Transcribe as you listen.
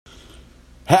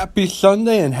Happy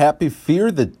Sunday and happy Fear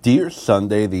the Deer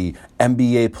Sunday. The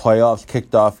NBA playoffs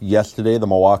kicked off yesterday. The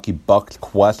Milwaukee Bucks'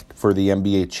 quest for the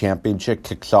NBA championship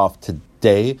kicks off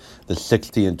today. The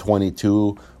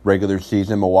 60-22 regular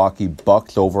season Milwaukee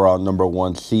Bucks, overall number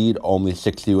one seed, only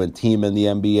 60-win team in the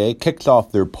NBA, kicks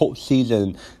off their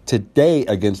postseason today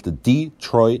against the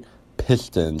Detroit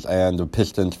Pistons. And the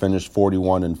Pistons finished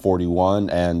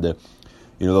 41-41, and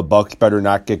the Bucks better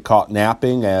not get caught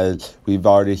napping, as we've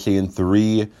already seen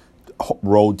three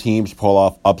road teams pull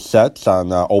off upsets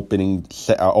on opening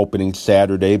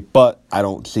Saturday, but I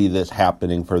don't see this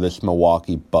happening for this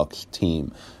Milwaukee Bucks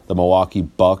team. The Milwaukee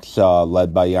Bucks,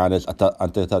 led by Giannis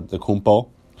Antetokounmpo,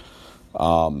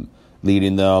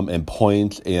 leading them in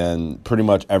points in pretty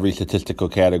much every statistical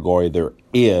category there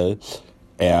is,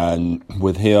 and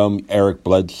with him, Eric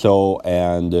Bledsoe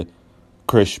and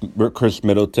Chris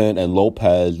Middleton and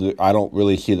Lopez, I don't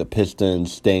really see the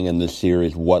Pistons staying in this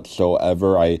series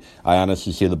whatsoever. I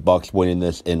honestly see the Bucks winning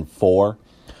this in 4,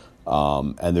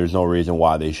 and there's no reason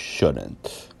why they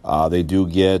shouldn't. They do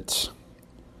get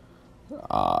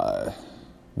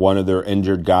one of their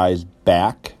injured guys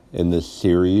back in this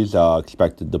series,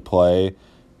 expected to play,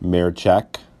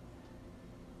 Miracek,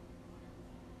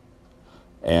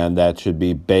 and that should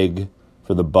be big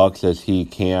for the Bucks, as he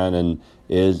can and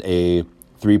is a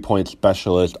three-point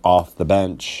specialist off the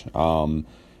bench.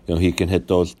 He can hit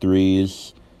those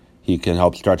threes. He can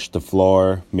help stretch the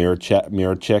floor. Miracek,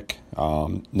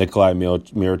 Nikolai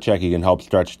Miracek, he can help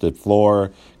stretch the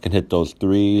floor, can hit those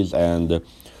threes, and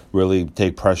really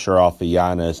take pressure off of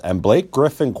Giannis. And Blake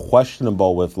Griffin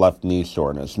questionable with left knee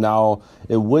soreness. Now,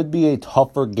 it would be a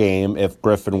tougher game if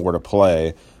Griffin were to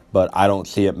play, but I don't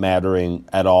see it mattering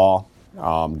at all.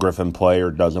 Griffin play or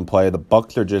doesn't play. The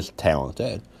Bucks are just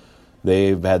talented.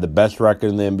 They've had the best record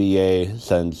in the NBA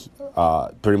since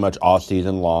pretty much all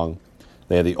season long.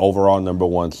 They have the overall number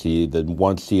one seed, the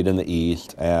one seed in the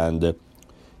East, and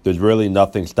there's really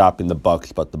nothing stopping the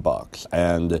Bucks but the Bucks.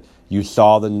 And you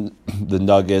saw the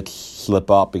Nuggets slip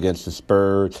up against the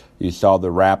Spurs. You saw the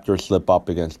Raptors slip up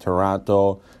against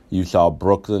Toronto. You saw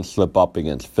Brooklyn slip up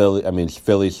against Philly.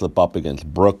 Philly slip up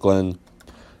against Brooklyn.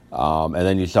 And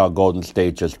then you saw Golden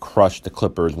State just crush the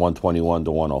Clippers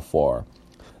 121-104.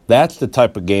 That's the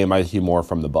type of game I see more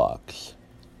from the Bucks,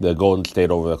 the Golden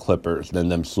State over the Clippers, than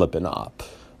them slipping up.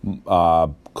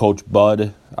 Coach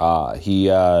Bud,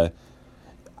 the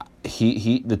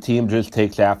team just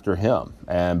takes after him,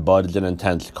 and Bud is an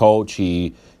intense coach.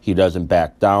 He doesn't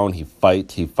back down. He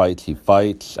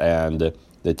fights, and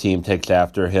the team takes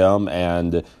after him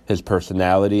and his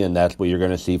personality, and that's what you're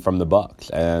going to see from the Bucks.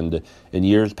 And in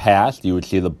years past, you would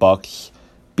see the Bucks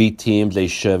beat teams they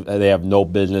have no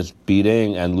business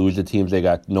beating and lose the teams they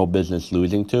got no business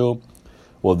losing to.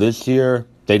 Well, this year,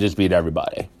 they just beat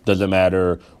everybody. Doesn't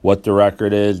matter what the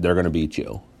record is, they're going to beat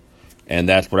you. And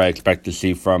that's what I expect to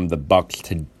see from the Bucks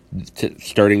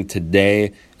starting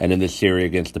today and in this series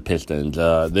against the Pistons.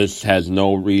 This has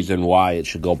no reason why it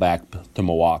should go back to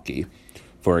Milwaukee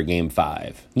for a Game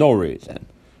 5. No reason.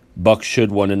 Bucks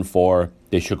should win in 4.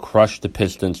 They should crush the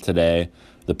Pistons today.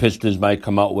 The Pistons might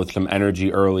come out with some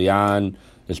energy early on,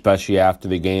 especially after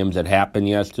the games that happened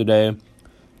yesterday.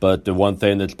 But the one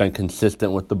thing that's been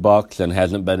consistent with the Bucks and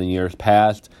hasn't been in years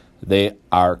past, they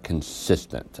are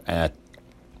consistent. And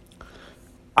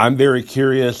I'm very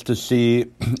curious to see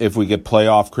if we get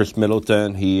playoff Chris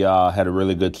Middleton. He had a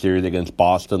really good series against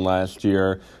Boston last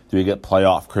year. Do we get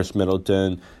playoff Chris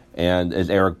Middleton? And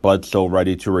is Eric Bledsoe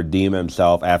ready to redeem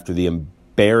himself after the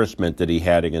embarrassment that he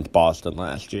had against Boston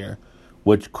last year?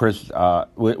 Which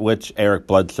Eric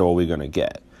Bledsoe are we going to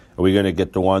get? Are we going to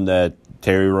get the one that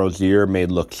Terry Rozier made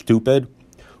look stupid?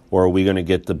 Or are we going to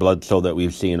get the Bledsoe that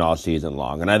we've seen all season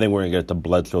long? And I think we're going to get the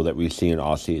Bledsoe that we've seen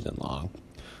all season long.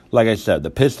 Like I said, the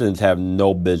Pistons have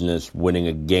no business winning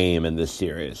a game in this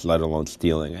series, let alone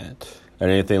stealing it.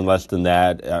 And anything less than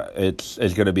that, it's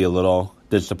going to be a little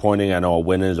disappointing. I know a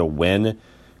win is a win.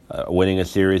 Winning a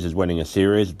series is winning a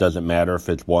series. It doesn't matter if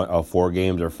it's 4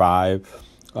 games or 5.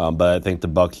 But I think the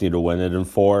Bucks need to win it in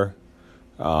 4.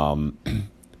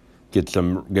 Get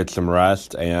some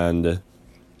rest, and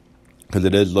because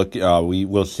it is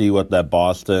we'll see what that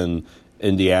Boston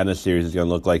Indiana series is going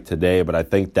to look like today. But I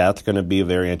think that's going to be a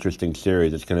very interesting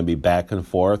series. It's going to be back and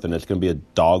forth, and it's going to be a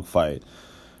dogfight.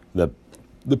 The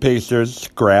Pacers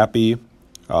scrappy.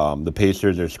 The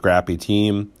Pacers are a scrappy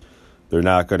team. They're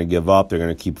not going to give up. They're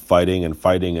going to keep fighting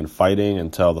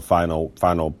until the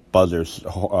final buzzer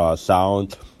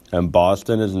sounds. And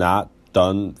Boston has not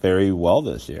done very well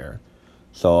this year.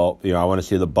 So, I want to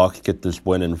see the Bucks get this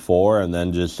win in 4 and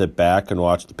then just sit back and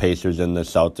watch the Pacers and the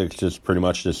Celtics just pretty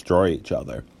much destroy each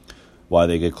other. while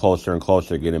they get closer and closer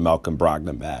to getting Malcolm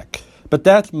Brogdon back. But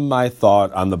that's my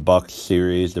thought on the Bucks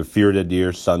series. The Fear the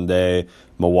Deer Sunday.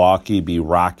 Milwaukee be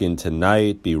rocking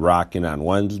tonight, be rocking on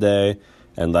Wednesday.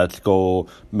 And let's go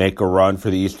make a run for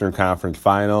the Eastern Conference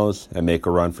Finals and make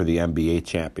a run for the NBA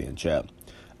championship.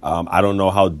 I don't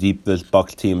know how deep this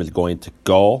Bucks team is going to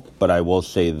go, but I will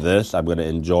say this. I'm going to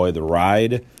enjoy the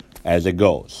ride as it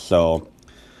goes. So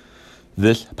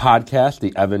this podcast,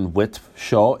 The Evan Witt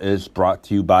Show, is brought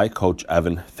to you by Coach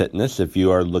Evan Fitness. If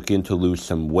you are looking to lose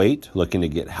some weight, looking to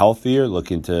get healthier,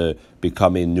 looking to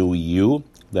become a new you,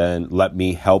 then let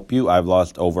me help you. I've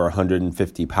lost over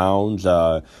 150 pounds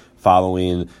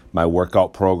following my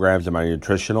workout programs and my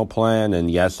nutritional plan. And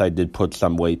yes, I did put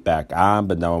some weight back on,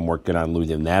 but now I'm working on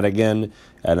losing that again,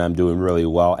 and I'm doing really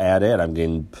well at it. I'm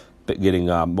getting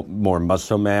more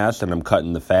muscle mass, and I'm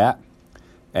cutting the fat.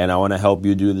 And I want to help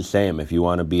you do the same. If you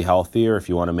want to be healthier, if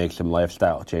you want to make some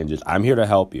lifestyle changes, I'm here to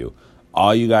help you.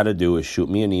 All you got to do is shoot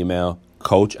me an email,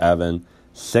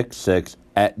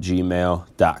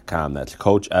 coachevan66@gmail.com. That's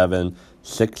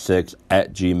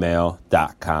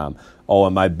coachevan66@gmail.com. Oh,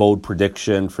 and my bold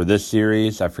prediction for this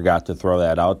series, I forgot to throw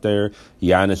that out there.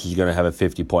 Giannis is going to have a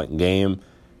 50-point game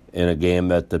in a game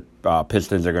that the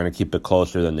Pistons are going to keep it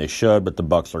closer than they should, but the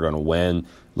Bucks are going to win.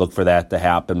 Look for that to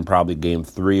happen probably Game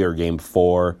 3 or Game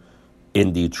 4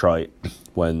 in Detroit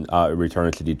when it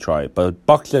returns to Detroit. But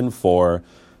Bucks in 4,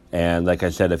 and like I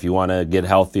said, if you want to get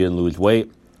healthy and lose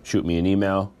weight, shoot me an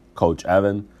email,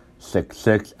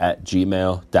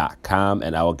 coachevan66@gmail.com,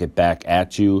 and I will get back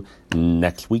at you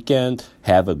next weekend.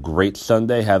 Have a great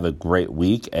Sunday, have a great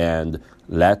week, and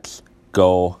let's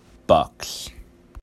go Bucks.